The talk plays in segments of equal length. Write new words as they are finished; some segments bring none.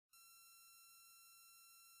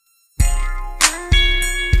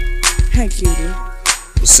Hey, cutie.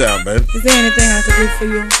 What's up, baby? Is there anything I can do for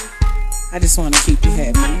you? I just want to keep you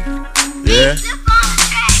happy. Yeah?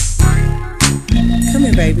 Come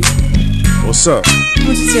here, baby. What's up? Why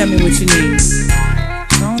don't you tell me what you need?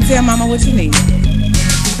 Don't tell mama what you need.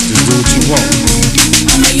 Just do what you want.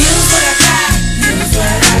 I'ma use what I got. Use what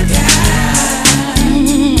I got.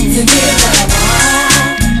 To get what I want.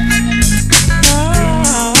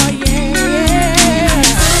 Oh, yeah.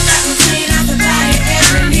 Got me clean out the body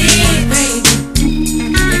every need, baby.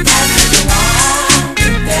 If that's what you want,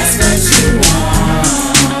 if that's what you want.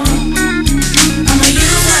 I'ma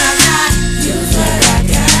use what I got. Use what I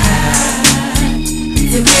got.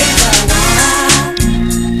 To get what I want.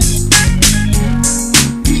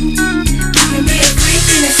 I can be a freak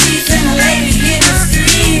in the sheets and a lady in the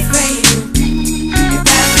streets, baby. If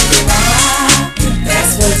that's what you want, if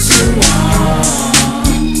that's what you want.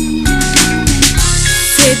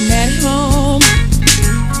 Sitting at home,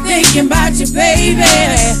 thinking about you, baby.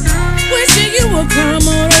 Wishing you would come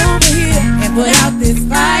on over here and put out this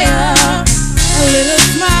fire. A little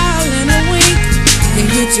smile and a wink can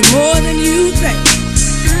get you more than you think.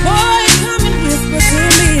 Boy, come and whisper to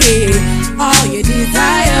me all your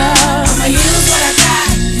desire. I'ma use what I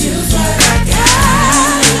got, use what I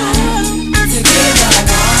got to get what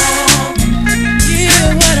I want, get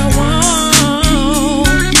what I want.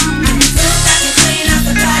 Still got to clean out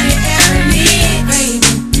the body every need, baby.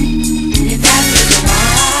 If that's what you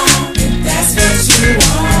want, if that's what you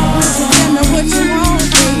want. Tell me what you want,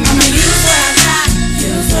 baby. I'ma use what I got,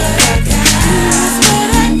 use what I got, use what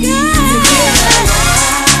I got to get what I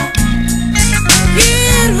want,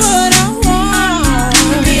 get what I want. You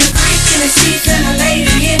can be a freak in the sheets and a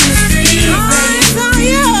lady in the streets, baby. If that's what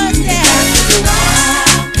you want,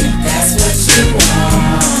 if that's what you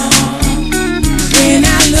want. When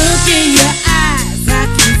I look in your eyes, I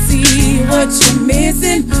can see what you're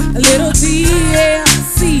missing. A little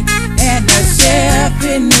TLC and a chef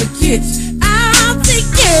in the kitchen. I'll take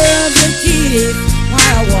care of the kids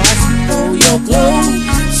while I wash and fold your clothes.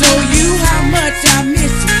 Show you how much I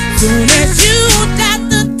miss you. Soon as you got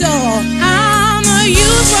the door, I'ma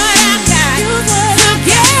use what I got to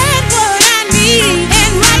get what I need.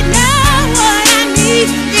 And right now what I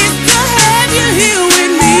need is to have you here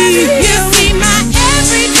with me. You see, my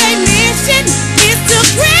everyday mission is to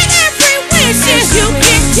grant every wish. You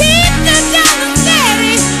can keep the dollar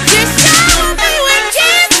steady. Just shower me with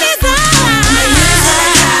kisses on.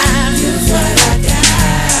 Use what I got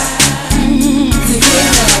to get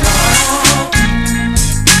what I want.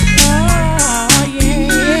 Oh, yeah.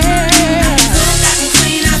 Still got to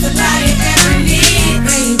clean out the body every need,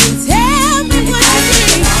 baby. Tell me what you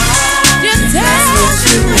need. Just tell me what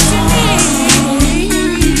you need.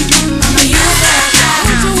 I'ma use what I got.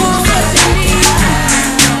 What you want, what you need.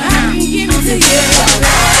 I can give it to you.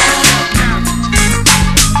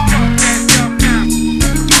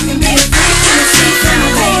 I can be a freak in the sheets and a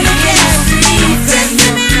lady in the streets, baby.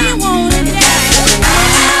 Now you want it, that's what you want.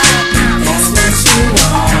 That's what you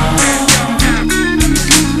want.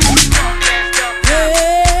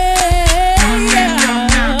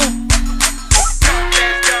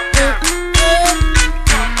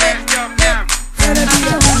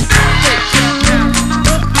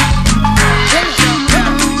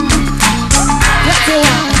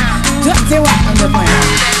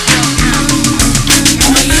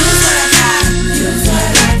 I'ma use what I got, use what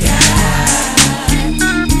I got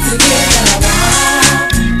to get what I want.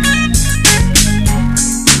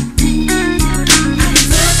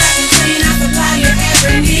 Still got to clean out the body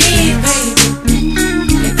every need, baby.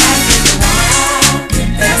 If that's what you want, if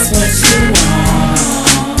that's what you want.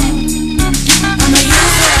 I'ma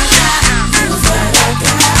use what I got, use what I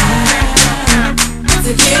got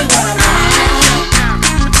to get what I want.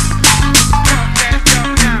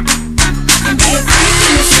 I can be a freak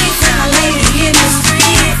in the sheets and a lady in the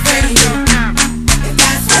streets, baby. If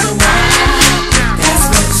that's what you want, if that's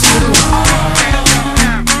what you want.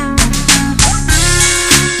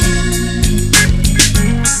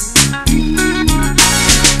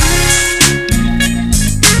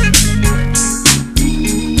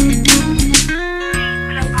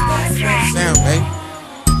 Sound, baby.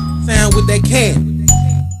 Sound with that can.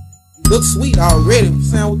 Look sweet already.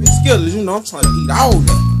 Sound with the skillers, you know I'm trying to eat all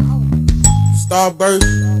that. Starburst,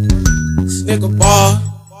 Snicker bar,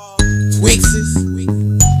 Twixes.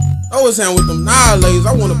 Oh, sound with them Nollies.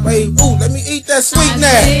 I want to bathe. Ooh, let me eat that sweet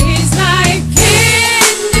now. Tastes like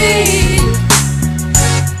candy,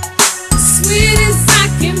 sweet as I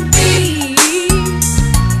can be.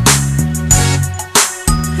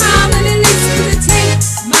 How many licks would it take,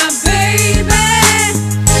 my baby,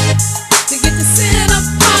 to get the sin up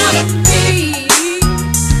out of me?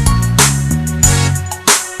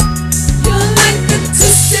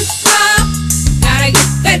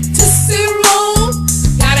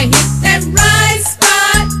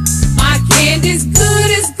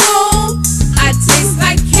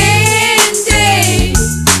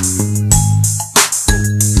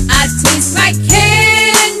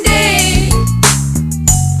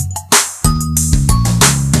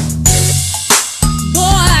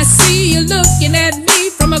 looking at me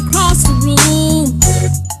from across the room.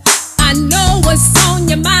 I know what's on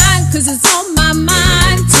your mind, 'cause it's on my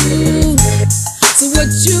mind too. So what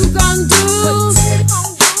you gonna do?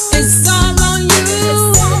 It's all on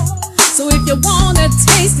you. So if you wanna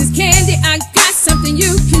taste this candy, I got something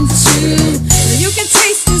you can chew. You can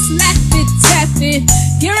taste this Laffy Taffy,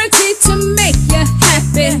 guaranteed to make you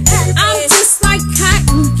happy. I'm just like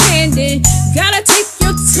cotton candy, gotta take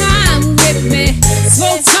your time with me.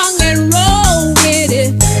 Slow tongue and roll with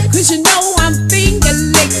it, 'cause you know I'm finger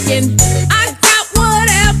licking. I got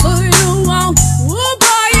whatever you want. Oh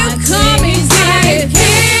boy, you come and get it.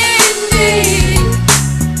 Candy,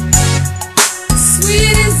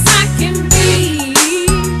 sweet as I can be.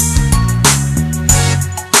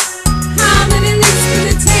 How many licks will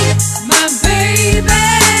it take, my baby,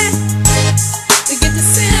 to get the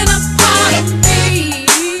center part of me?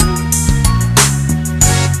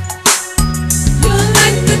 You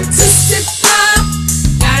like the Tootsie Pop,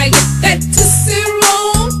 gotta get that Tootsie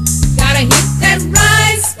Roll, gotta hit that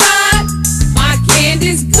right spot. My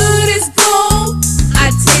candy's good as gold, I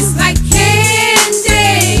taste like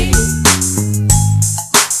candy.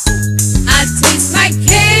 I taste like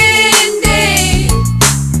candy,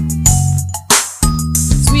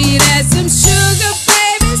 sweet as some sugar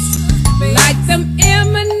babies, like them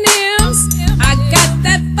M&Ms. I got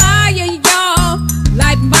that fire, y'all,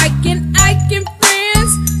 like Mike and Ike and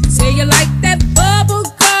friends. Say you like that bubble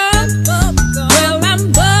gum, well I'm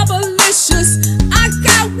bubblicious. I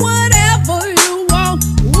got whatever you want.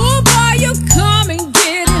 Oh boy, you come and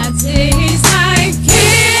get it. I taste like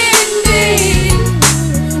candy,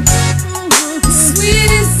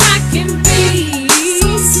 sweet as I can be. So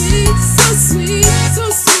sweet, so sweet, so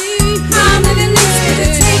sweet. How many licks will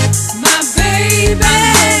it take, my baby?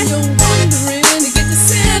 I know you're wondering, to get the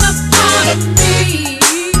center part of me.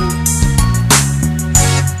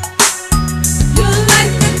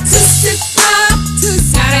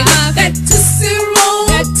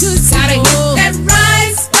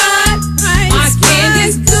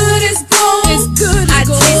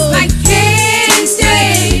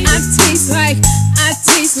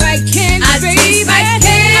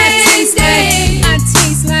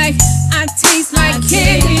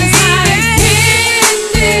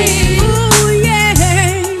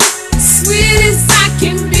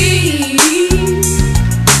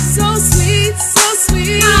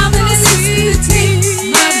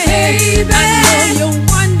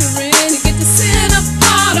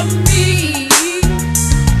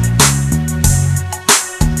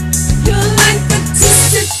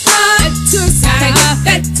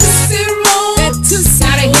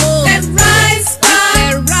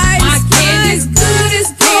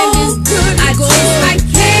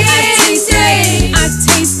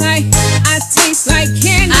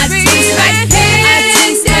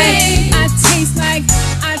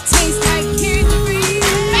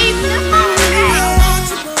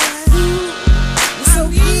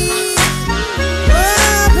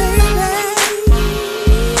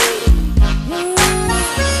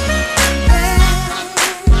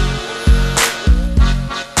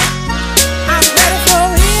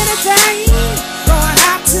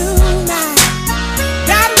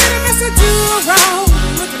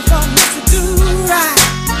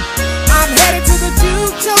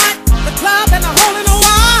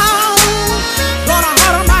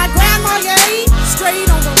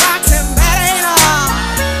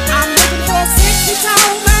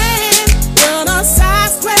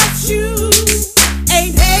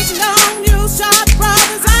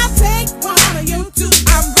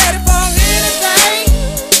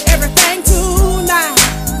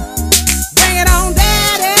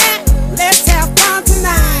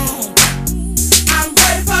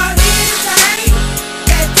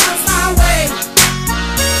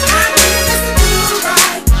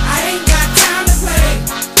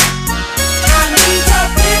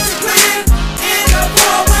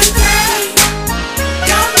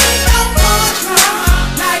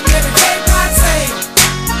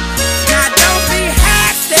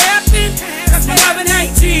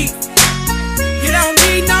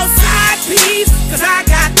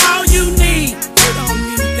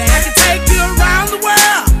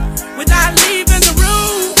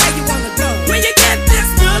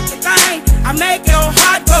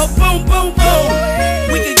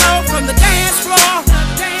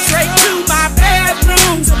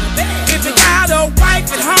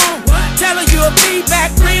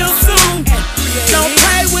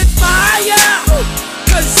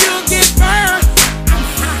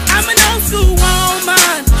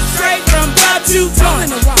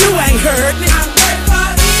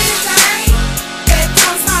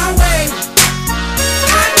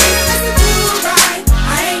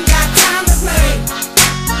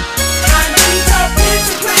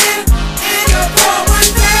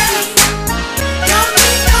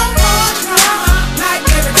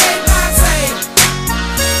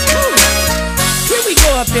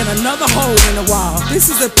 been another hole in the wall. This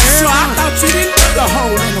is the third So I one. thought you didn't do the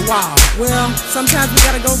hole in the wall. Well, sometimes we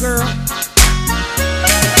gotta go, girl.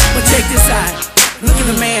 But check this out. Look at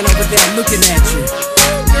the man over there looking at you.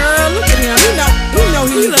 Girl, look at him. You know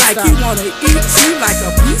he look like he wanna eat you like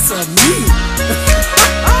a piece of meat.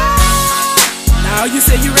 Now you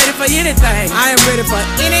say you ready for anything. I am ready for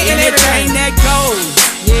anything Anything that goes.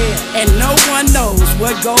 Yeah. And no one knows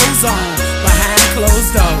what goes on behind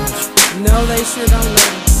closed doors. No, they sure don't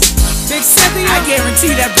know. Big Cynthia, I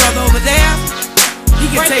guarantee that brother over there,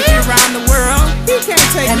 he can Right take there. you around the world he can't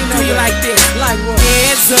take and me do you nowhere. like this. Like what?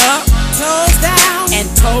 Heads up Toes down. and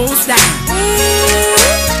toes down.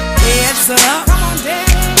 Heads up Come on,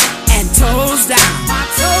 daddy. and toes down. My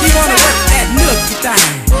toes You wanna down. work that nookie thing.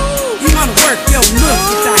 You wanna work your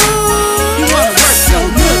nookie thing. You wanna work your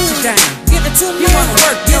nookie thing. Give it to me. You wanna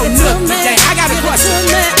work your nookie thing. I got a question.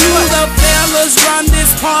 Do the fellas run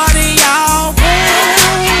this party, y'all?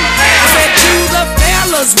 I said, do the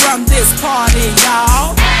fellas run this party,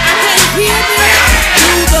 y'all? I can't hear this. Do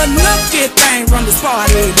the nookie thing run this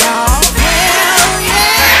party, y'all? Hell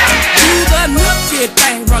yeah. Do the nookie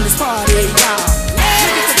thing run this party, y'all?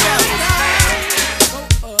 Look at the fellas.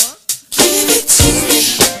 Give it to me.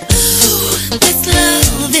 Ooh, this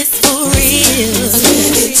love is for real.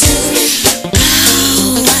 Give it to me.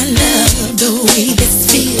 Oh, I love the way this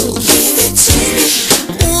feels. Give it to me.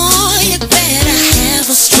 Oh, you better have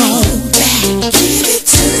a strong back. Give it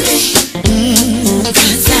to me.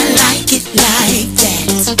 'Cause I like it like that.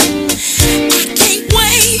 I can't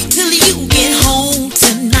wait till you get home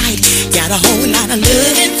tonight. Got a whole lot of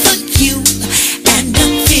loving for you, and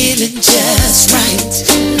I'm feeling just right.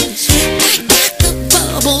 I got the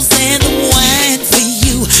bubbles and the wine for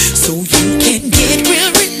you, so you can get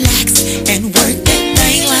real relaxed and work that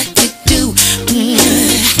thing like you do.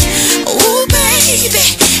 Oh baby,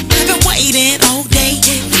 I've been waiting all day.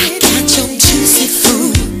 I got your juicy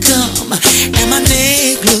fruit gum and my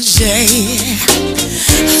negligee.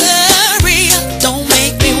 Hurry up, don't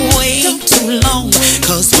make me wait too long,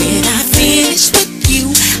 'cause when I finish with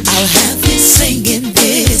you, I'll have you singing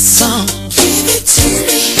this song. Give it to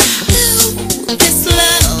me. Ooh, this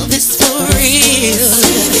love is for real.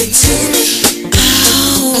 Give it to me.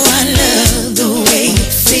 Oh, I love the way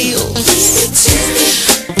it feels. Give it to me.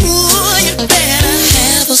 Ooh, you better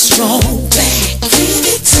have a strong back. Give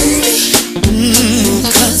it to me.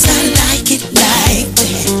 'Cause I like it like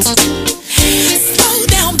that. Slow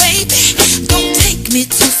down, baby. Don't take me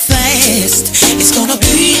too fast. It's gonna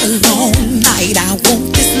be a long night. I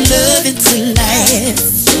want this loving to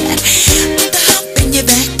last. Put the hump in your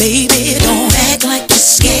back, baby. Don't act like you're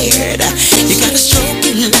scared. You gotta stroke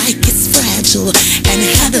it like it's fragile and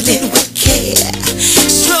handle it with care.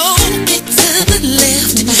 Stroke it to the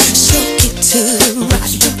left, stroke it to the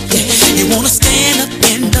right. Yeah. You wanna stand up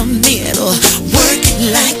in the middle, work it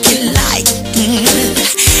like you like.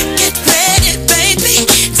 Get ready, baby,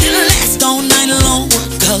 to last all night long.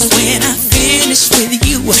 'Cause when I finish with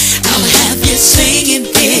you, I'll have you singing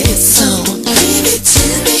this song. Give it to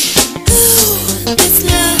me. Ooh, this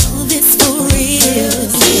love is for real.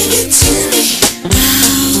 Give it to me.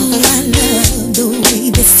 Oh, I love the way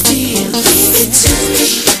this feels. Give it to me.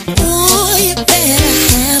 Oh, you better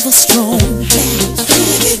have a strong back.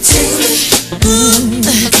 Give it to me.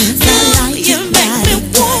 'Cause I like you make me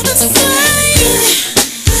wanna sing.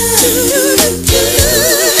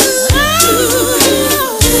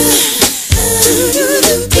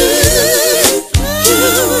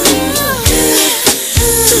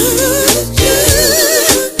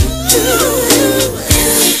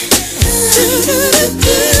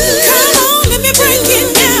 Come on, let me break it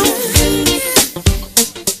down.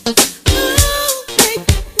 Make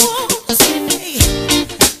me wanna sing.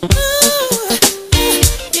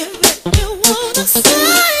 You make me wanna sing.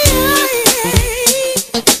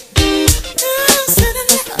 Should've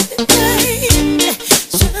loved it, baby.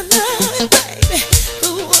 Should've loved it, baby. The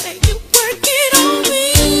way you work it on me,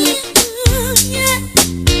 yeah.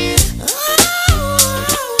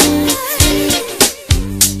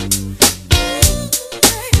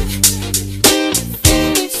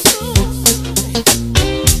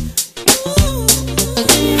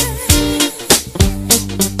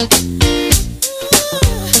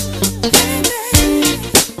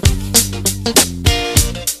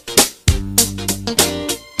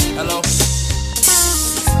 Hello?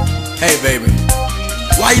 Hey, baby.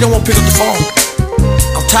 Why you don't want to pick up the phone?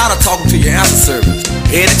 I'm tired of talking to your answer service.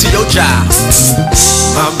 Headed to your job.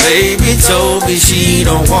 My baby told me she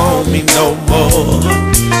don't want me no more.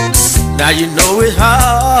 Now you know it's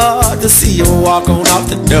hard to see her walk on out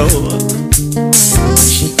the door.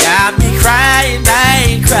 She got me crying, I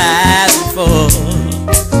ain't cried before.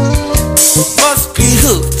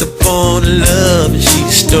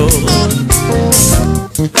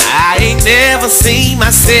 never seen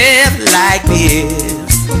myself like this.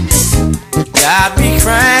 Got me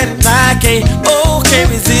crying like I can't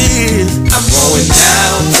resist. I'm going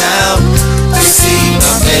downtown to see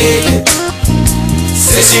my baby.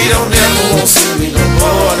 Said she don't ever want to see me no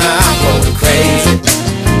more. Now I'm going crazy.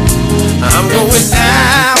 I'm going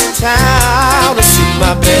downtown to see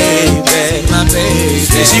my baby. My baby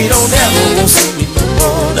said she don't ever want to see me no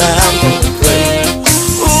more. Now I'm going crazy.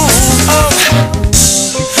 Ooh, oh.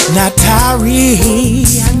 Now Tyree,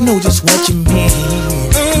 I know just what you mean.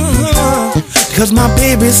 Cause my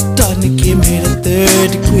baby's starting to give me the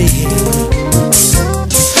 3rd degree.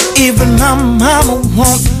 Even my mama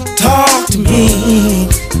won't talk to me.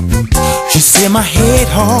 She said my head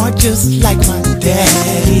hard just like my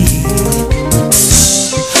daddy.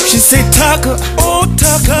 She said, Tucka, oh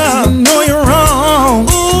Tucka, I know you're wrong.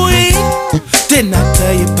 Ooh, didn't I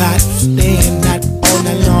tell you about staying out all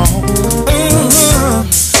night long?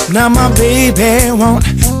 Now my baby won't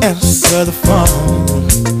answer the phone.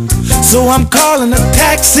 So I'm calling a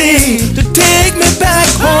taxi to take me back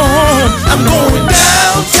home. I'm going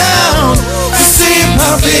downtown to see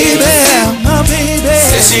my baby. My baby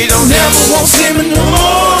said she don't never won't see me no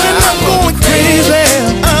more. And I'm going crazy.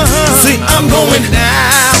 See, I'm going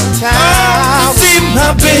downtown to see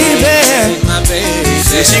my baby. My baby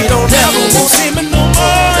said she don't never won't see me no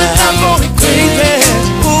more. And I'm going crazy.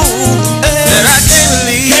 Ooh, that I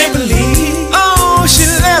can't believe. Oh, she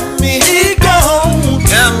left me. Gone.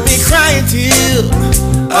 Got me crying tears.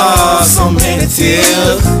 Oh, so many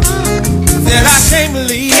tears. That I can't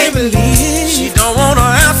believe. She don't wanna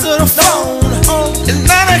answer the phone. And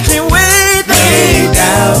now I can't wait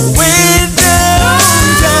down.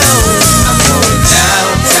 I'm going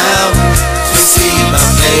downtown to see my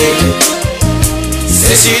baby.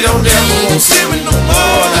 Said she don't ever want to see me no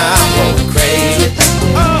more. Now I'm going crazy.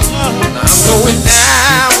 I'm going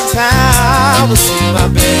downtown to see my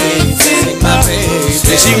baby.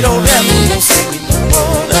 Said she don't ever want to see me no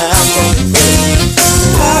more. Now I'm going crazy.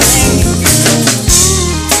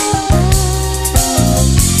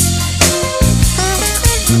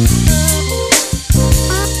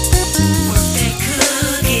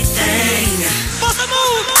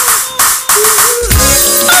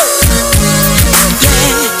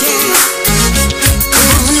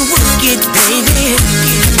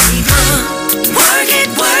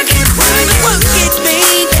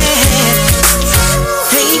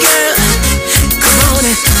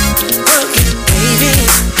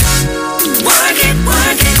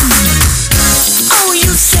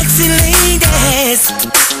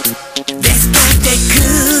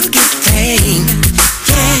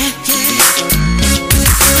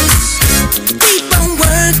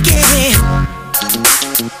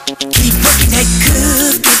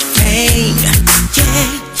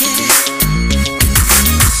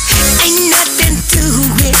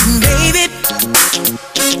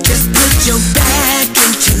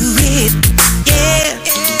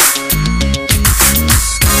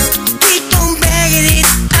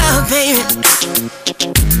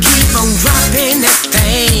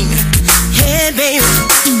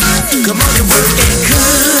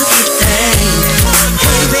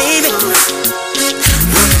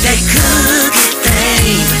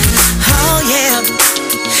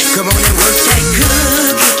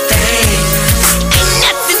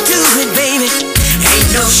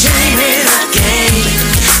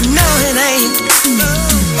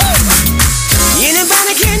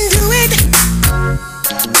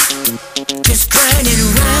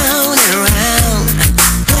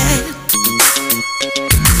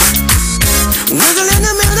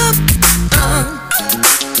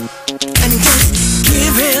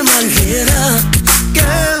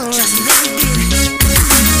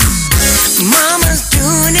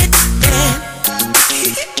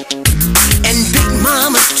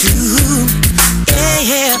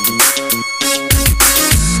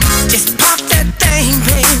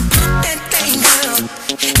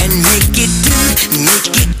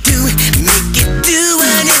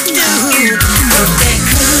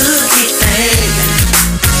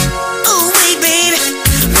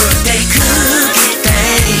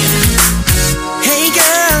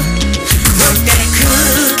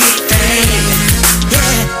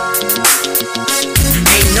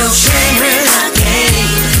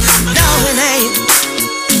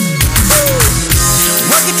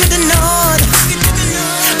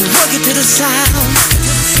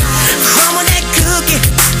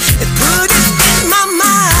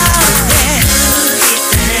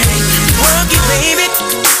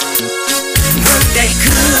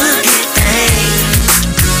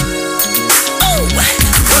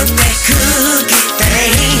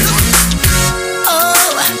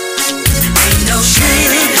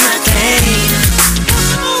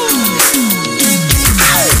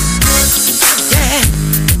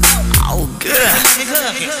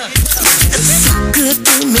 It's so good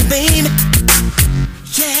to me, baby.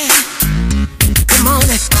 Yeah. Come on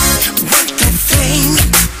and work that thing.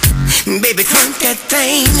 Baby, work that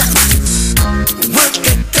thing. Work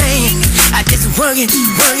that thing. I just work it,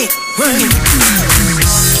 work it, work it.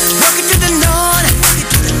 Work it to the north,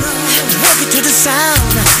 work it to the south.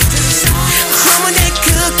 Crumble that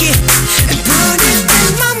cookie and put it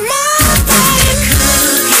in my mouth. That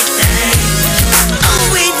cookie thing.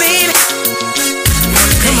 Oh wait, baby.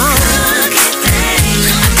 Come on. Cookie thing.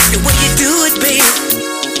 I like the way you do it, baby.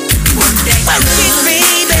 Work it,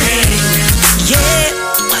 baby. Yeah.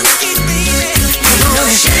 Work it, baby. Ain't no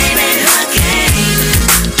shame in her game.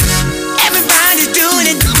 Everybody's doing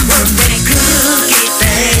it. Work that cookie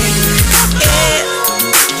thing. Yeah.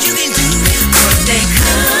 You can do it. Work that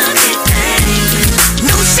cookie thing.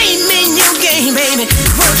 No shame in your game, baby.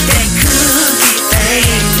 Work that cookie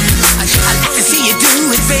thing. I like to see you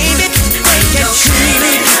do it, baby. Work that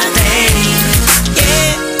cookie thing.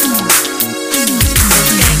 Yeah.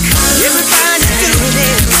 Everybody's doing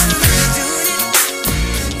it.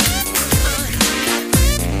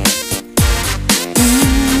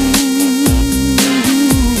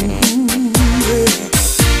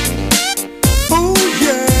 Oh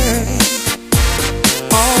yeah,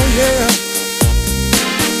 oh yeah.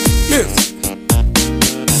 Listen,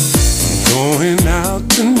 going out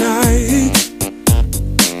tonight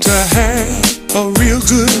to have a real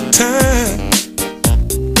good time.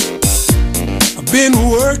 I've been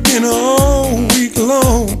working all week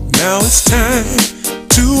long. Now it's time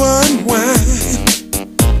to unwind.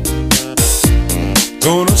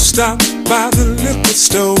 Gonna stop by the liquor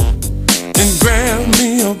store and grab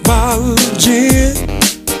me a bottle of gin.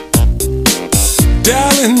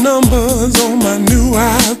 Dialing numbers on my new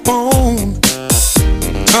iPhone,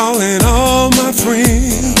 calling all my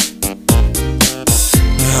friends.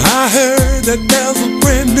 Now I heard that there's a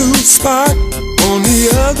brand new spot on the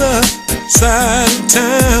other side of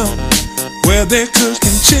town where they're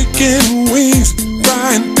cooking chicken wings,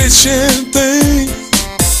 frying fish and things.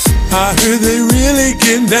 I heard they really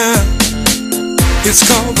get down. It's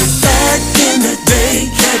called the Back in the Day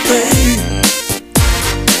Cafe.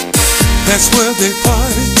 That's where they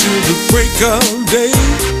party till the break of day.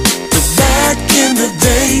 The Back in the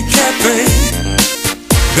Day Cafe.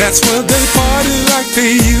 That's where they party like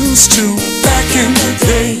they used to back in the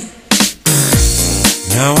day.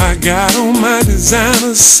 Now I got on my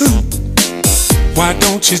designer suit. Why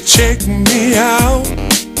don't you check me out?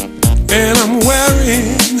 And I'm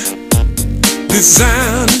wearing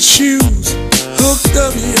designer shoes, hooked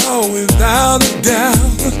up, y'all, without a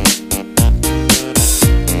doubt.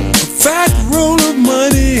 A fat roll of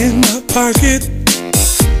money in my pocket,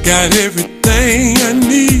 got everything I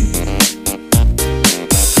need.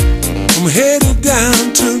 I'm headed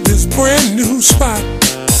down to this brand new spot.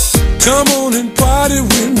 Come on and party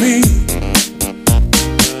with me.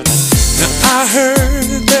 Now I heard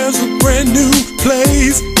that there's a brand new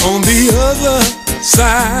place on the other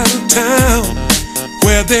side of town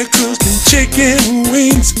where they're cooking chicken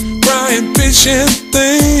wings, frying fish and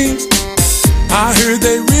things. I heard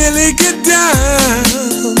they really get down.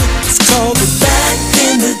 It's called the Back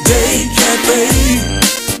in the Day Cafe.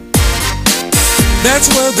 That's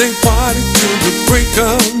where they party till the break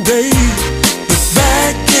of day. The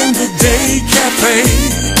Back in the Day Cafe.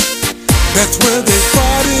 That's where they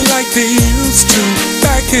party like they used to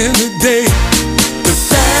back in the day. The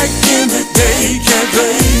Back in the Day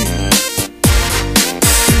Cafe.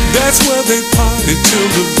 That's where they party till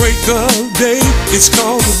the break of day. It's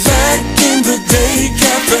called the Back in the Day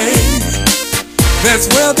Cafe. That's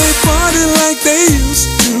where they party like they used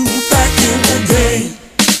to back in the day.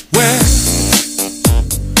 Well,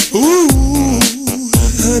 ooh,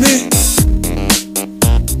 honey,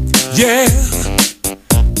 yeah,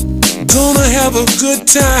 gonna have a good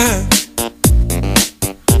time,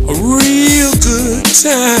 a real good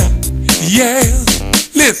time, yeah.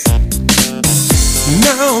 Listen.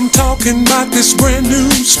 Now I'm talking about this brand new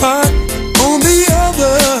spot on the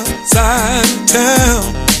other side of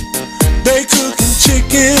town. They cooking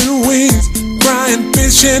chicken wings, frying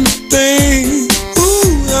fish and things.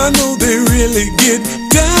 Ooh, I know they really get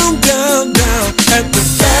down, down, down at the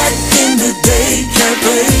Back in the Day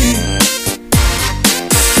Cafe.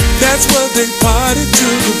 That's where they party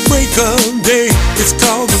till the break of day. It's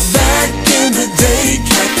called the Back in the Day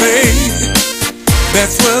Cafe.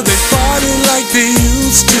 That's where they party like they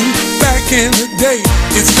used to back in the day.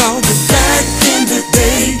 It's called the Back in the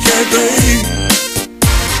Day Cafe.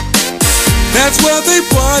 That's where they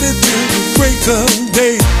party till the break of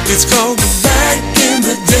day. It's called the Back in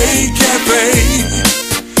the Day Cafe.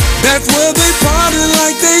 That's where they party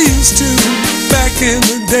like they used to back back in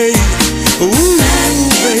the day. Ooh,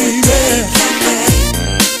 baby.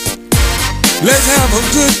 Let's have a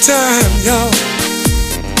good time, y'all.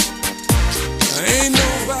 Ain't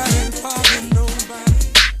nobody popping nobody.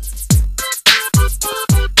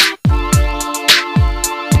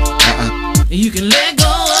 You can let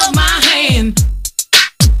go of my hand.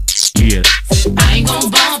 Yeah. I ain't gon'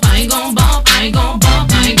 bump, I ain't gon' bump, I ain't gon'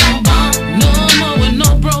 bump, I ain't gon' bump. No more with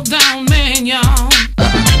no broke down man, y'all.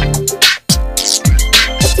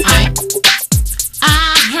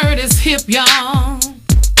 I heard it's hip, y'all.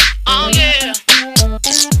 Oh yeah.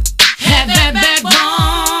 Had that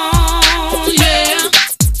backbone, yeah.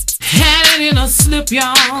 Had it in a slip,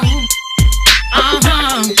 y'all.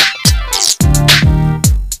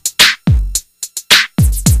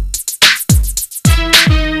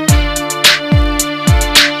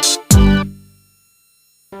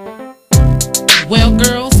 Well,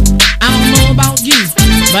 girls, I don't know about you,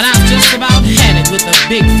 but I've just about had it with a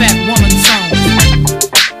big fat woman song.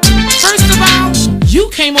 First of all, you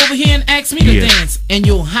came over here and asked me to dance in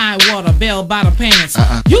your high water bell bottom pants.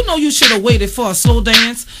 You know you should have waited for a slow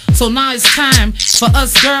dance. So now it's time for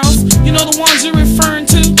us girls, you know the ones you're referring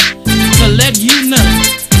to let you know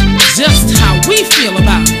just how we feel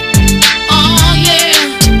about it. Oh yeah,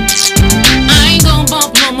 I ain't gon'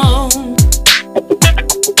 bump no more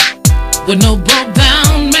with no broke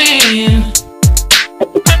down man.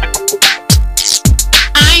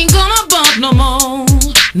 I ain't gonna bump no more,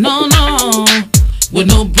 no, no, with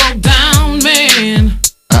no broke down man.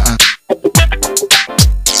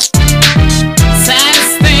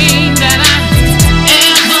 Saddest thing that I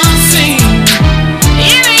ever seen.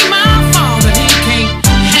 It ain't my fault that he can't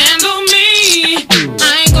handle me. I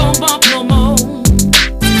ain't gonna bump no more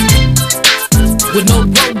with no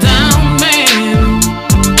broke down man.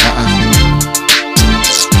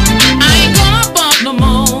 I ain't gonna bump no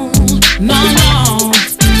more, no, no,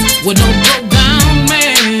 with no broke down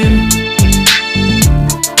man.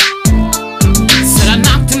 Said I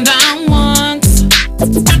knocked him down once.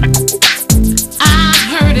 I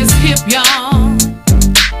heard his hip, y'all.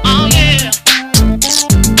 Oh yeah.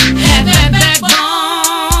 Had that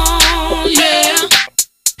backbone, yeah.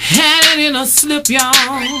 Had it in a slip, y'all.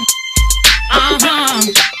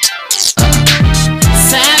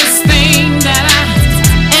 Saddest thing that I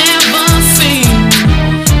ever seen.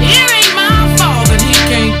 It ain't my fault that he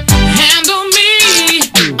can't handle me.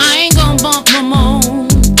 I ain't gon' bump no more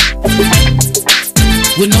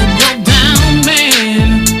with no broke down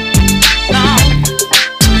man. No,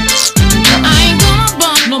 I ain't gonna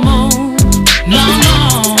bump no more. No,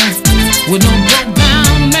 no, with no broke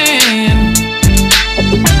down man.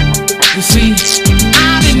 You see,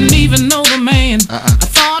 I didn't even know the man. I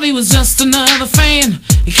thought he was just another fan.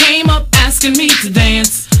 He came up asking me to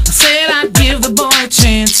dance. I said I'd give the boy a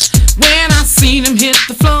chance. When I seen him hit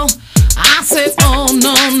the floor, I said, oh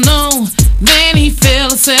no, no. Then he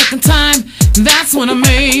fell a second time. That's when I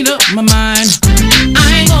made up my mind.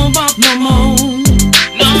 I ain't gon' bump no more,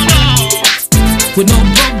 no, no, with no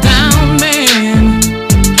broke down man.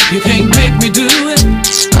 You can't make me do it.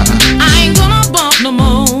 I ain't gonna bump no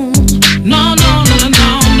more, no, no, no, no,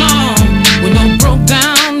 no, no, with no broke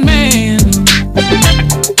down man.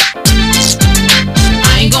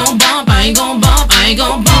 I ain't gon' bump, I ain't gon' bump, I ain't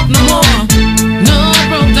gon' bump no more. No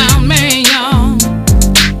broke down man, y'all.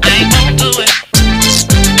 I ain't gon' do it.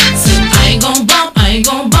 I ain't gon' bump, I ain't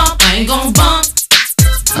gon' bump, I ain't gon' bump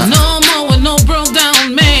no more with no broke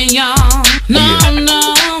down man, y'all. No,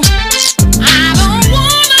 no, I don't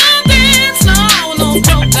wanna dance, no, with no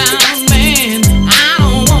broke down man. I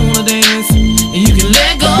don't wanna dance, and you can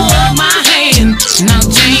let go of my hand. Now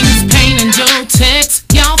James Payne and Joe Tex,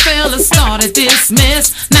 y'all fellas started this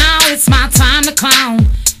mess. Now it's my time to clown.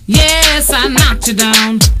 Yes, I knocked you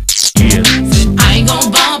down. I ain't gon'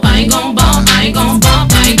 bump, I ain't gon' bump, I ain't gon'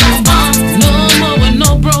 bump, I ain't gon' bump no more with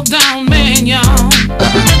no broke down man, y'all.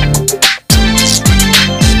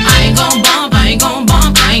 I ain't gon' bump, I ain't gon'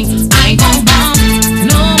 bump, I ain't gon' bump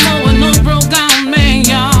no more with no broke down man,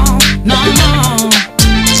 y'all. No, no,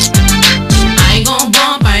 I ain't gon'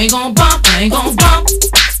 bump, I ain't gon' bump, I ain't gon' bump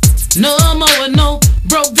no more with no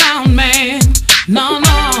broke down man. No, no,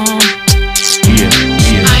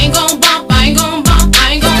 I ain't gon' bump, I ain't gon' bump, I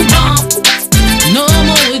ain't gon'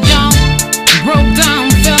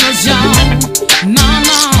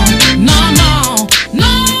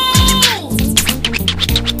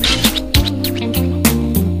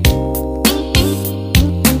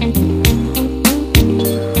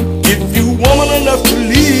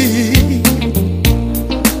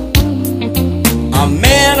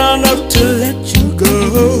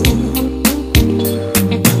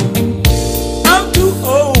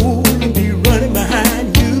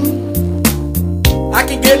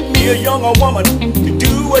 a younger woman to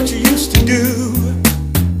do what you used to do.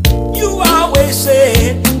 You always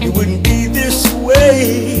said it wouldn't be this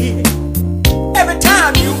way. Every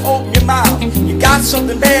time you open your mouth, you got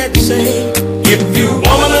something bad to say. If you're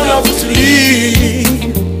woman enough to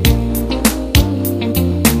leave,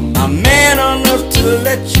 a man enough to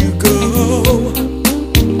let you go,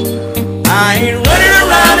 I ain't running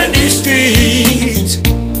around in these streets.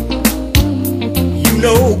 You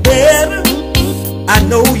know better, I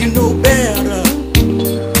know you know better.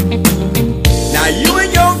 Now you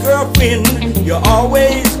and your girlfriend, you're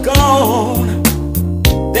always gone.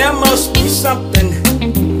 There must be something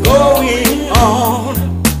going on.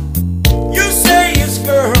 You say it's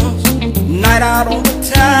girls, night out on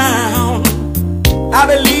the town. I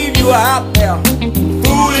believe you are out there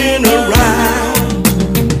fooling around.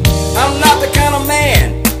 I'm not the kind of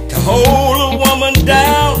man to hold a woman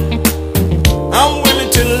down. I'm willing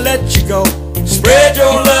to let you go, spread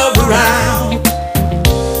your love around.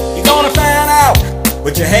 You're gonna find out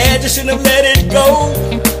what you had, you shouldn't have let it go.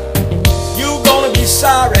 You're gonna be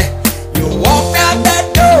sorry you walked out that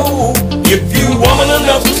door. If you're woman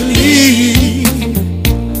enough to leave,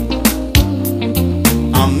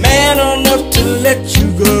 a man enough to let you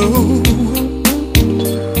go,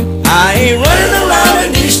 I ain't running around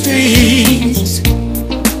in these streets.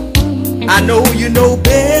 I know you know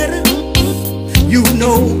better, you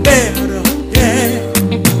know better, yeah.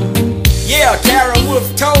 Yeah, Tara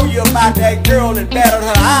Wolf told you about that girl that batted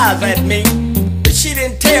her eyes at me, but she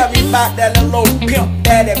didn't tell me about that little old pimp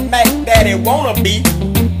daddy, Mac daddy wannabe.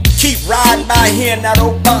 Keep riding by here in that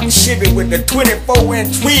old box Chevy with the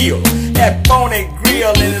 24-inch wheel, that phony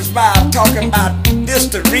grill in his mouth, talking about this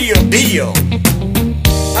the real deal.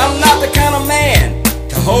 I'm not the kind of man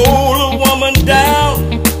to hold a woman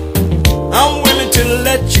down. I'm willing to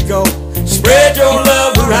let you go, spread your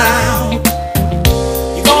love around.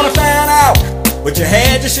 You're gonna find out what you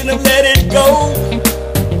had, you shouldn't have let it go.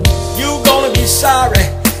 You're gonna be sorry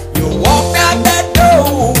you walked out that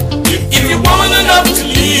door. If you're woman enough to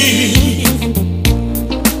leave,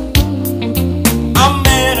 I'm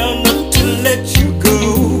man enough to let you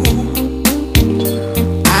go.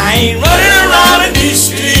 I ain't running around in these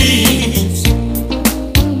streets.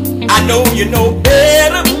 I know you know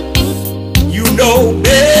better, you know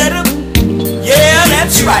better. Yeah,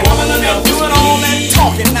 that's right. You're doing all that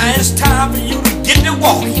talking, now it's time for you to get to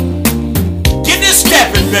walking. Get to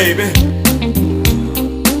stepping, baby.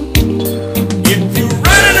 If you're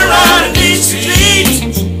running around in these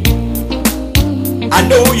streets, I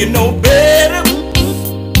know you know better,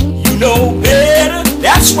 you know better.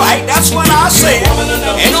 That's right, that's what I said.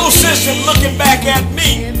 Ain't no sense in looking back at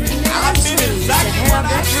me. I did exactly what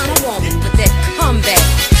I said. With that comeback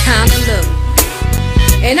kind of love.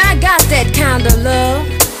 And I got that kind of love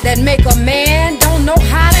that make a man don't know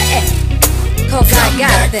how to act. Cause I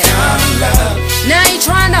got that. Now he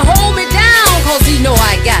trying to hold me down cause he know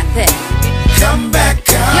I got that. Come back,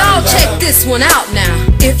 y'all check this one out now.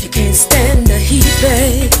 If you can't stand the heat,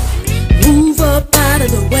 babe, move up out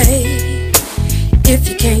of the way. If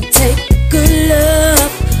you can't take good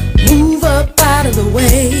love, move up out of the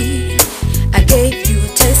way. I gave you a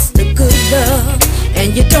taste of good love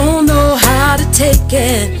and you don't know how to take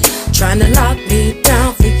it. Trying to lock me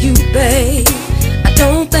down for you, babe. I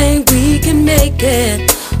don't think we can make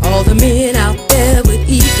it. All the men out there with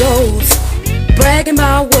egos, bragging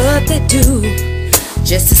about what they do.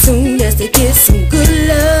 Just as soon as they get some good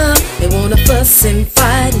love, they wanna fuss and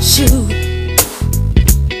fight and shoot.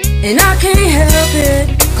 And I can't help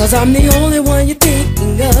it, cause I'm the only one you're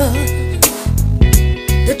thinking of.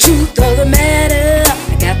 The truth of the matter,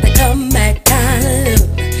 I got the comeback kind of love.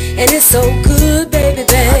 And it's so good, baby,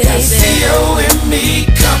 baby. I got C.O. in me,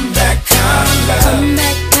 comeback kind of love.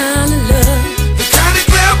 Comeback kind of love. The kind of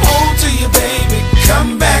grab hold to you, baby,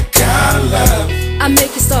 comeback kind of love. I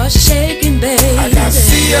make you start shaking, baby. I got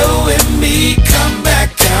C.O. in me,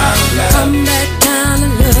 comeback kind of love. Comeback kind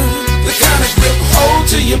of love. The kind of grip hold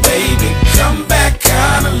to you, baby, comeback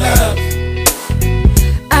kind of love.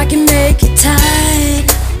 I can make it tight,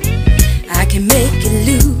 I can make it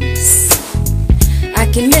loose, I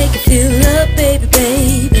can make it fill up, baby,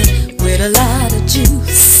 baby, with a lot of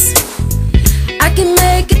juice. I can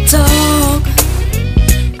make it talk,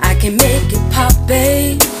 I can make it pop,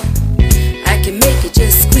 babe. I can make it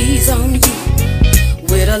just squeeze on you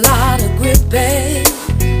with a lot of grip, babe.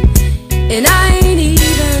 And I ain't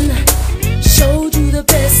even showed you the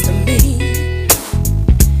best of me,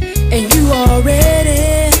 and you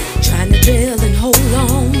already trying to drill and hold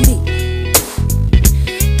on me.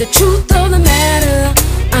 The truth of the matter,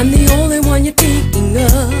 I'm the only one you're thinking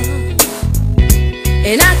of.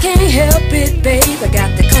 And I can't help it, babe, I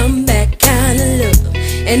got to come back.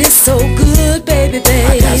 and it's so good, baby, baby.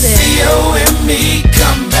 I got C-O-M-E,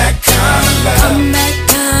 come back kind of love. Come back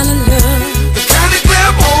kind of love. The kind of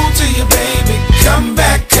grab hold to you, baby. Come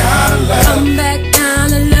back kind of love. Come back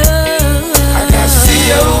kind of love. I got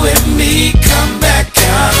C-O-M-E, come back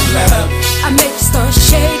kind of love. I make you start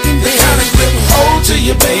shaking, baby. The kind of grip hold to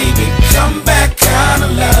you, baby. Come back kind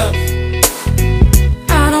of love.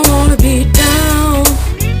 I don't wanna be down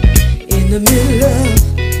in the middle of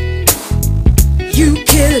you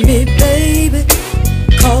killing me, baby,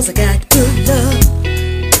 'cause I got good love.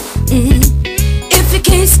 If you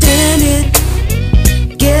can't stand it,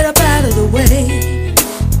 get up out of the way.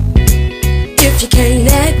 If you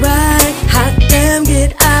can't act right, hot damn,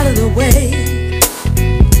 get out of the way.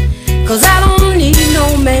 'Cause I don't need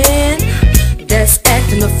no man that's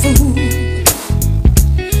acting a fool,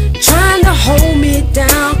 trying to hold me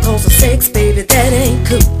down 'cause of sex, baby, that ain't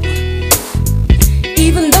cool.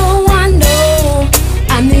 Even though I know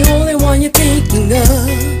I'm the only one you're thinking of,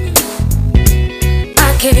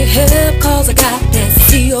 I can't help 'cause I got that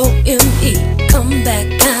C-O-M-E, come back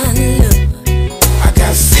kind of love. I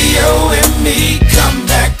got C-O-M-E, come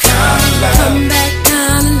back kind of love. Come back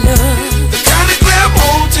kind of love. The kind of grab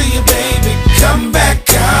hold to you, baby. Come back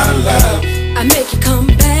kind of love. I make you come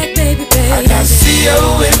back, baby, baby. I got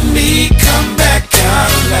C-O-M-E, come back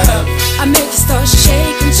kind of love. I make you start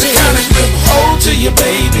shaking, The shaking. kind of grip hold to you,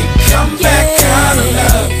 baby. Come back kind of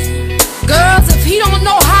love. Girls, if he don't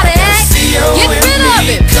know how to act, get rid of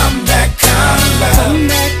it. Come back kind of love. Come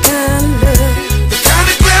back kind of love. The kind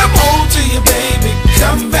of grab hold to you, baby.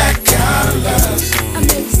 Come back kind of love. I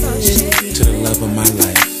make you start shaking. To the love of my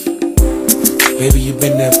life. Baby, you've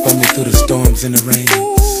been there for me through the storms and the rains.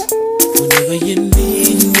 Whenever you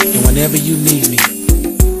need me, and whenever you need me,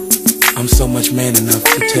 I'm so much man enough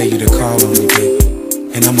to tell you to call on me, baby.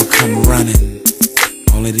 And I'ma come running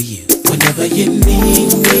only to you. Whenever you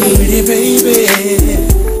need me, baby,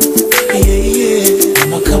 yeah, yeah,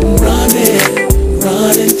 I'ma come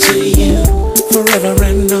running to you, forever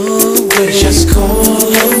and always. Just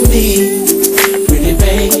call on me, pretty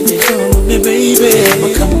baby, call on me, baby. I'ma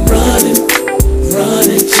come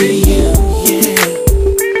running to you, yeah.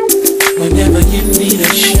 Whenever you need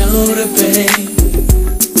a shoulder, babe,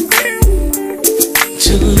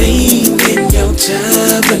 to lean in your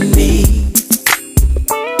time of need.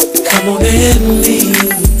 Come on and lean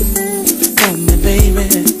on me, baby,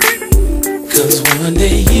 'cause one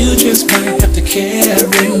day you just might have to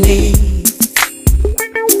carry me.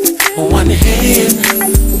 One hand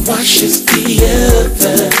washes the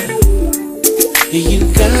other. You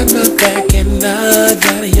got my back and I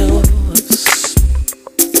got yours.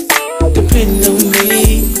 Depend on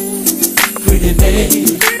me, pretty baby,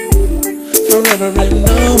 forever and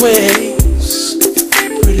always,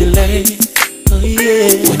 pretty lady, oh yeah.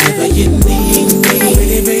 Whenever you need me,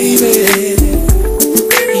 pretty baby,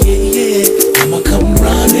 yeah, yeah, I'ma come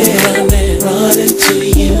running to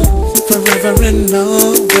you, forever and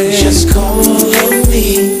always. Just call on me,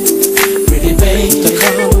 pretty baby, to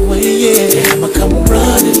call away, yeah. I'ma come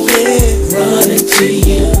running to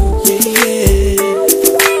you, yeah, yeah.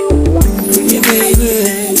 Pretty baby,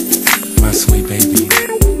 my sweet baby,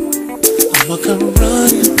 I'ma come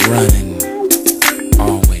running,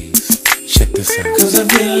 always. Check this out. 'Cause I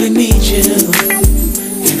really need you,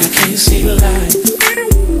 and I can't see life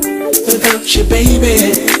without you, baby.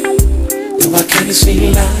 No, I can't see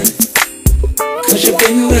life, 'cause you've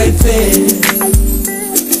been right there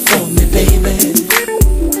for me, baby.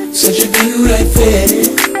 Since you've been right there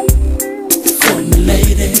for me,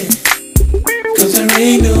 lady. 'Cause there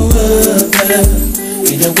ain't no other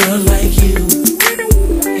in the world like you.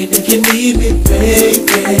 And if you need me,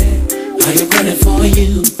 baby, I am running for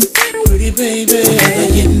you, pretty baby. Whenever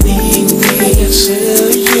you need me, yes,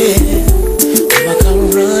 yeah, I'ma come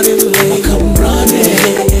running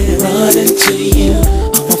to you.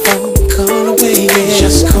 I'ma phone call away, yeah.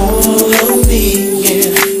 Just call on me, yeah,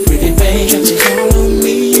 pretty baby, just call on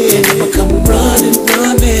me, yeah. I'ma come running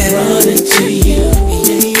to you,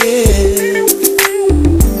 yeah, yeah.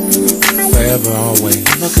 Forever, always.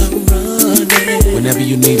 I'ma come running. Whenever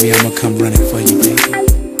you need me, I'ma come running for you, baby.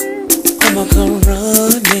 I'ma come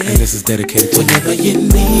running. And this is dedicated to whenever you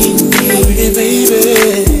need me, baby.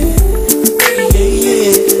 Yeah,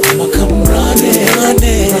 yeah. I'ma come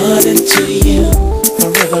running to you,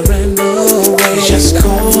 forever and always. Just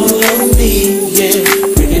call on me, yeah,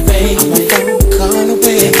 pretty baby. I'ma phone call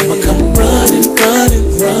away. I'ma come running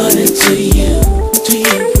to you,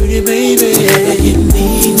 pretty baby. Whenever you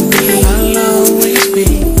need me, I'll always be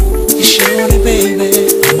your shorty, baby.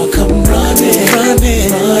 I'ma come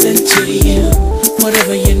running to you,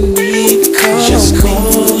 whatever you need, just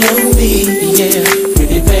call on me, yeah,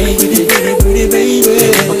 pretty baby.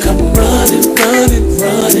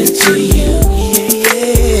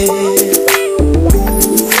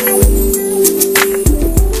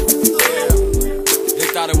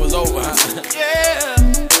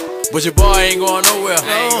 But your boy ain't going nowhere.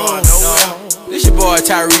 This your boy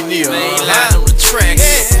Andree Lee Back on the track.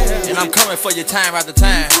 And I'm coming for you time after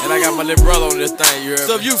time. And I got my little brother on this thing, you heard me?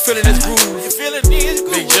 So if you feeling this groove,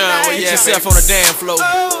 Big John, well, get yourself on the damn floor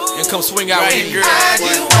and come swing out with me, girl. I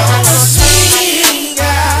do wanna swing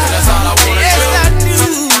out. That's all I wanna Yes, do. I do.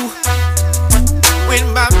 With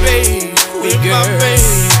my baby, my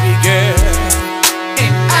baby girl.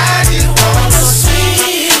 And I do wanna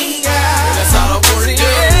swing out. That's all I wanna do.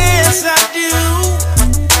 Yes, I do.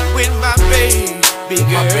 With my baby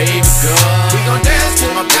girl. My baby girl. We gon' dance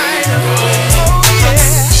till my night away. Oh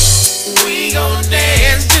yeah. We gon'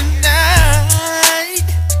 dance tonight.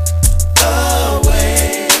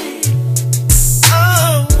 Away.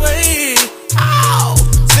 Away. Oh.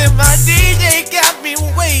 Then my DJ got me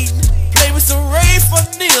waiting. Play with some Ray for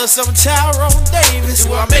Neal, some Tyrone Davis.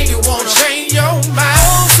 Do I make you wanna change your mind?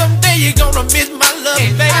 Oh, someday you're gonna miss my love,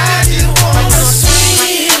 and baby. I do wanna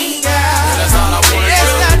swing out. That's all I wanna yes,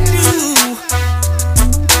 do. I do.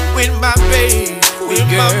 With my baby,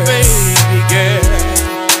 my baby girl.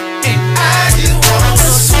 And I do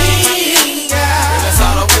wanna swing out. That's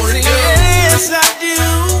all I wanna do. Yes, I do.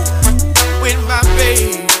 With my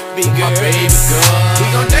baby girl. My baby girl. We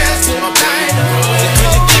gon' dance till my night away.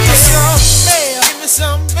 Could you give me some mail? Give me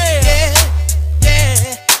some mail. Yeah,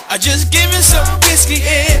 yeah. Just give me some whiskey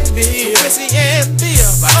and beer. Whiskey and beer.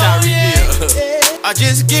 Oh, yeah.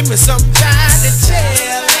 Just give me some Johnny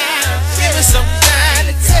Taylor. Give me some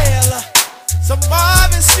Johnny Taylor. Some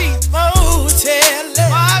Marvin Street Motel.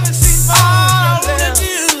 Marvin Street Motel. All I wanna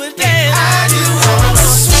do is dance. I do wanna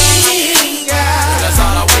swing out. That's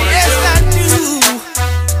all I wanna yes, do. I do.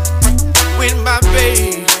 With my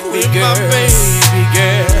baby girl.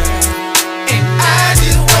 And I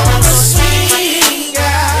do wanna swing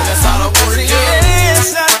out. That's all I wanna do.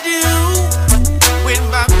 Yes, I do. With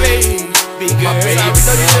my baby girl. My baby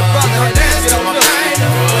We gon' dance till my night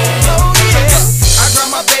away. Oh yeah. I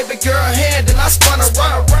grabbed my baby girl hand and I spun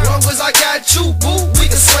around. Long as I got you, boo, we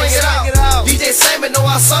can swing it out. DJ Sammy know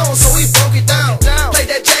our song, so we broke it down. Play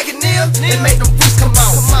that Jack and Neal and make them freaks come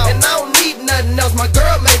out. And I don't need nothing else, my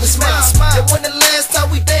girl made me smile. And when the last time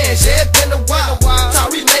we danced, yeah, it been a while.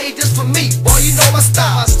 Tyree made this for me, boy, you know my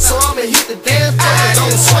style. So I'ma hit the dance floor and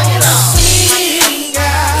don't swing it out. Swing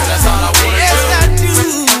out. That's all I wanna Yes, do. I do.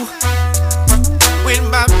 With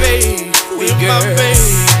my baby girl.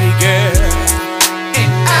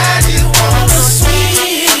 And I do wanna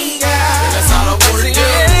swing out. That's all I wanna do.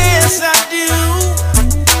 Yes, I do.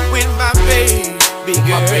 With my baby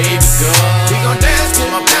girl. My baby girl. We gon' dance till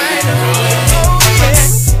my night away. Oh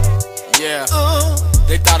Yeah. yeah.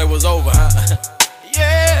 They thought it was over, huh?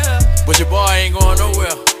 Yeah. But your boy ain't going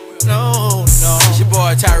nowhere. No. It's your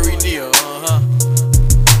boy Andree Lee,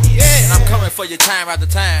 Yeah. And I'm coming for you time after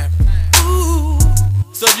time. Ooh.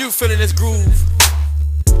 So if you feeling this groove,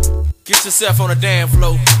 get yourself on the damn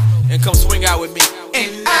floor and come swing out with me.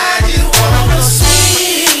 And I do wanna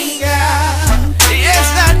swing out. Yes,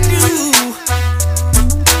 I do.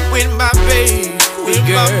 With my baby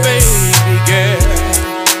girl.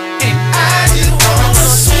 And I do wanna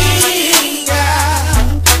swing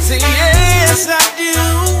out. Say yes, I do.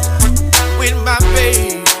 With my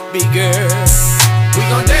baby girl. We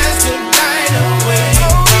gon' dance tonight away.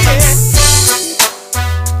 Oh yeah.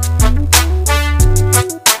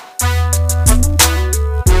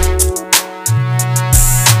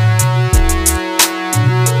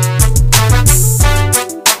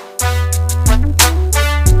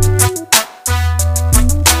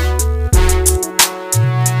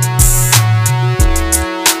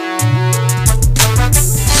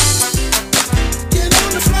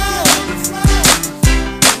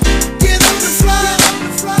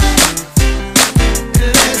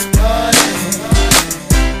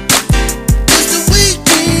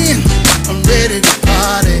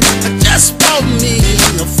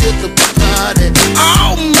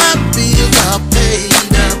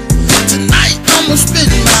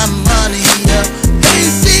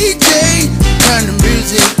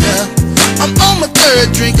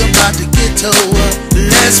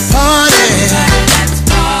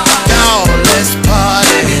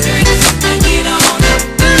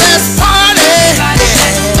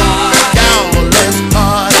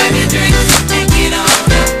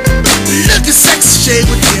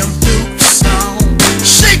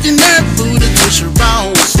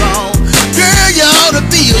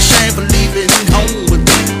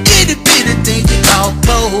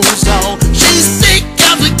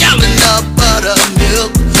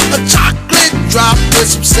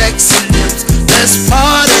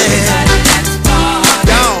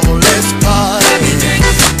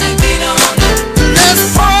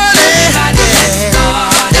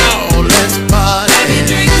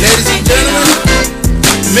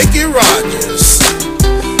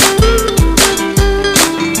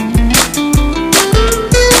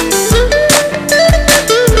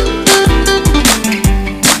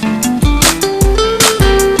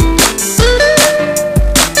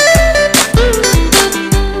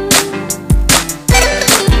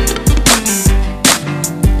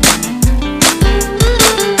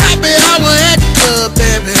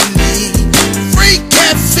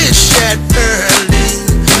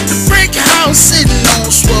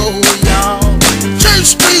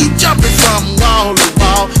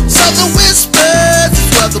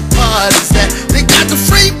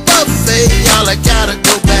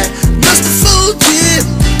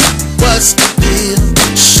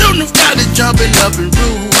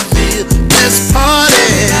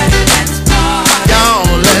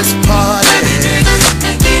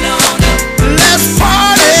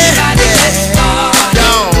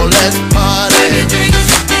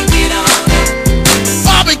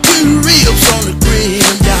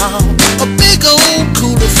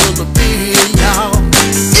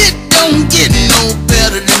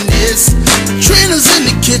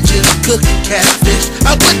 catfish.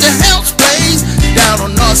 I went to Hell's Place down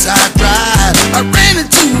on Northside Drive. I ran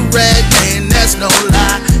into a rag man, that's no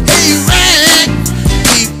lie. Hey rag,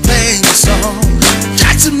 keep playing your song.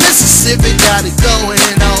 Jackson, Mississippi got it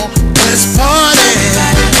going on. Let's party,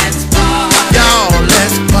 y'all,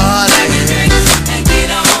 let's party.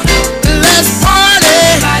 Let's party,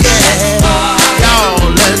 yeah, y'all,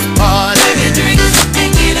 let's party.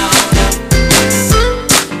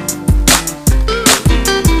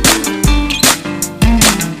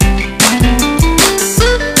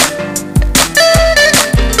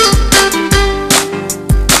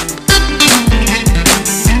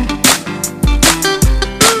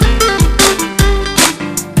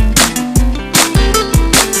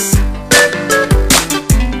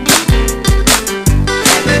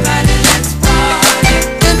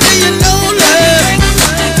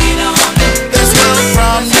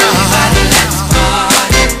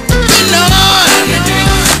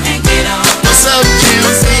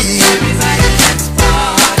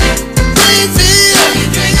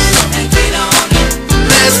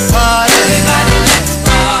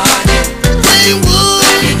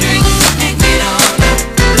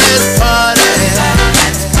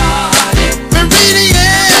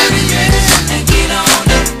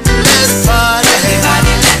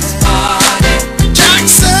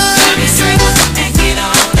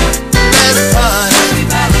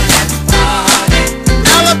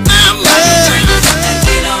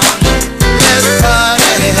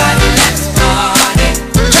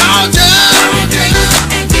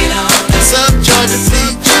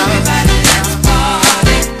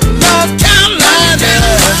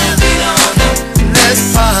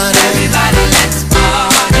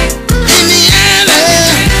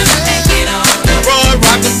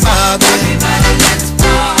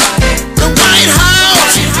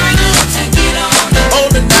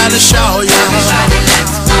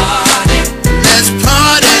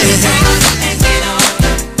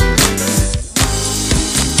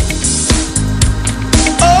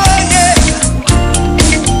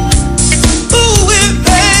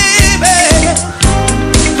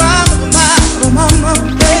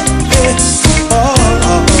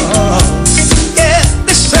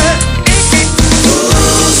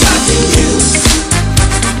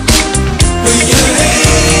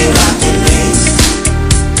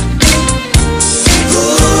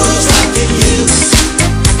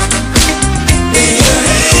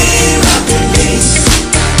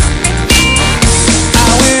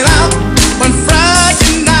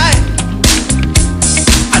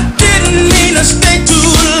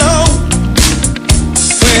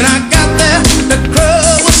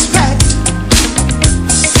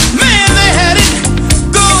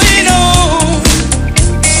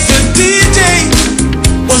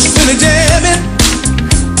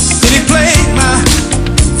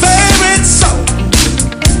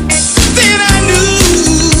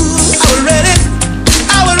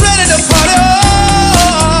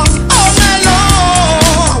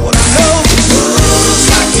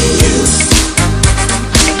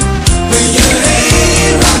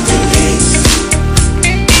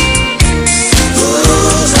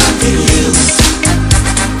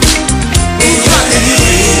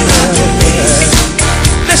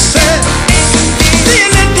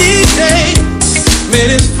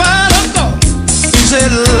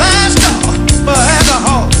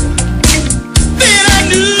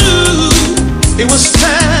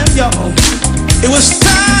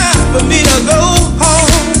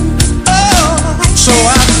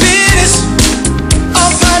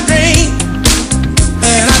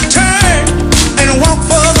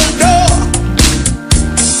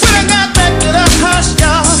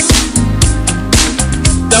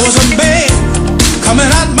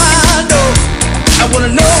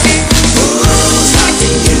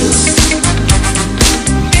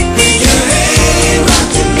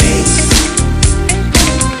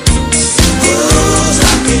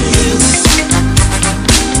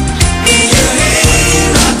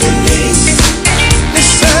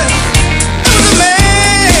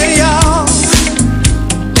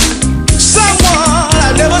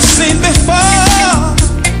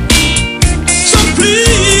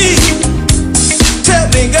 Tell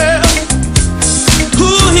me, girl, who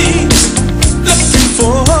he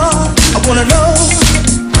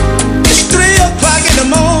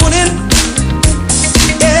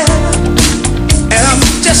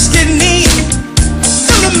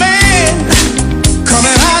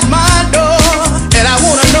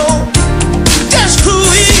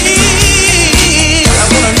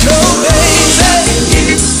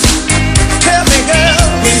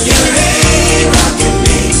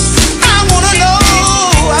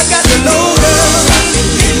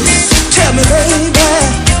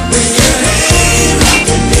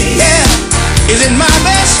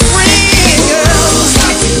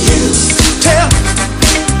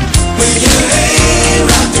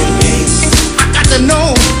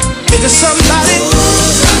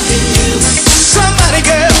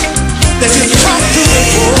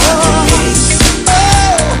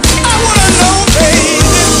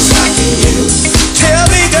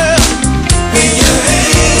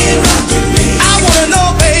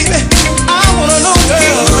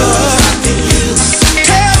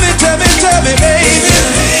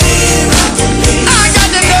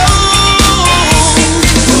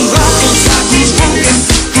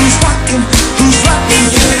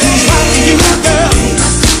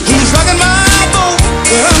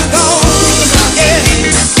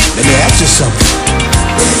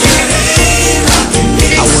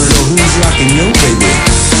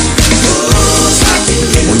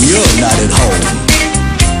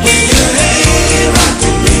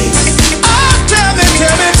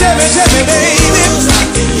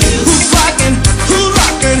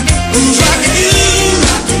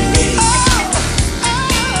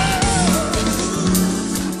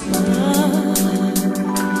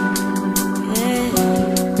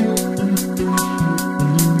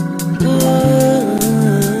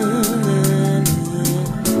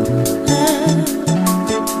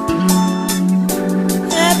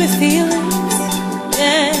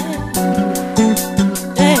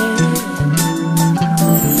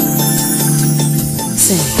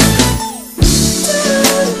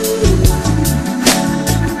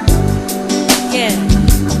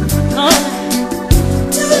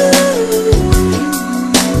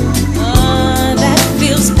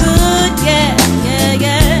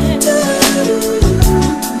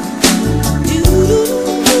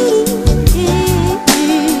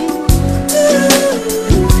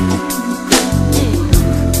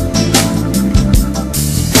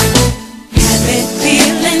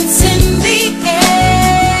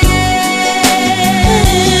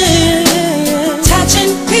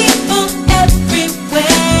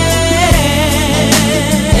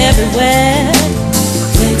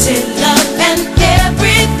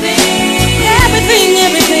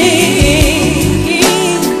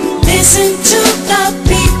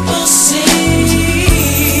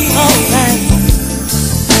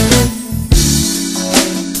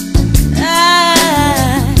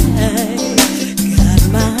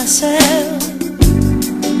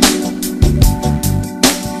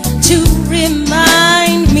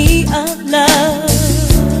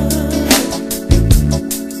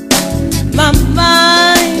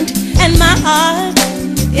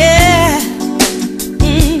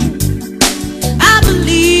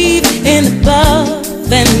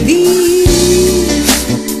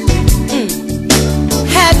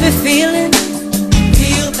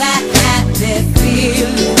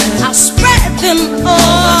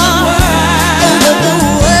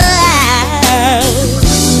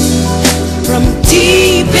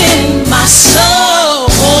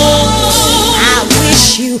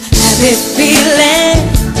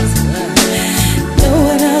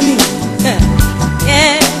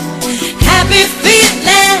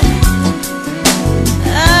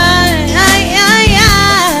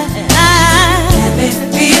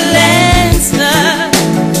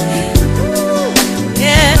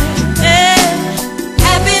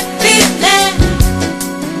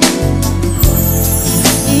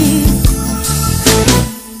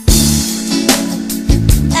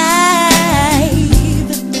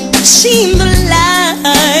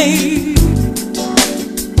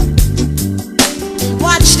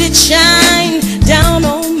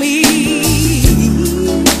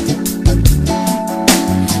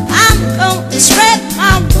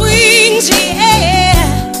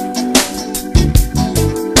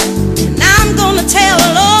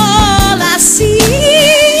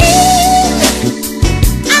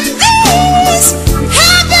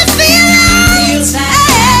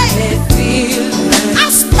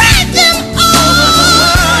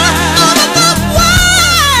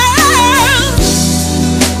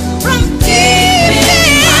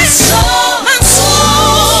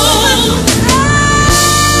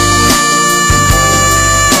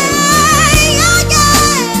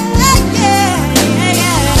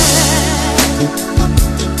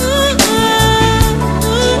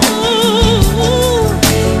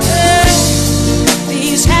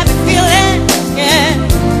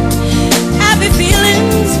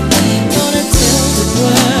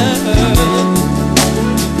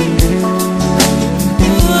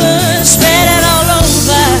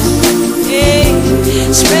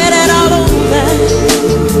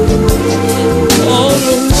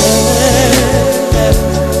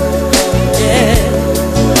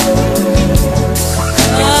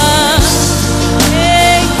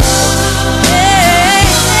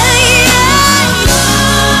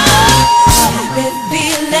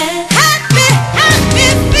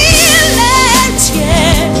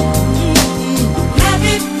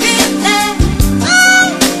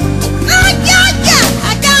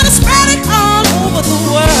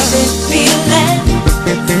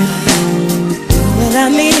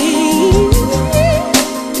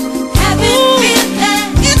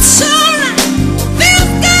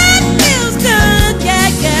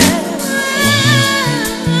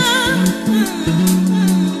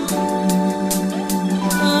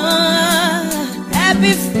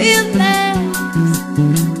feelings.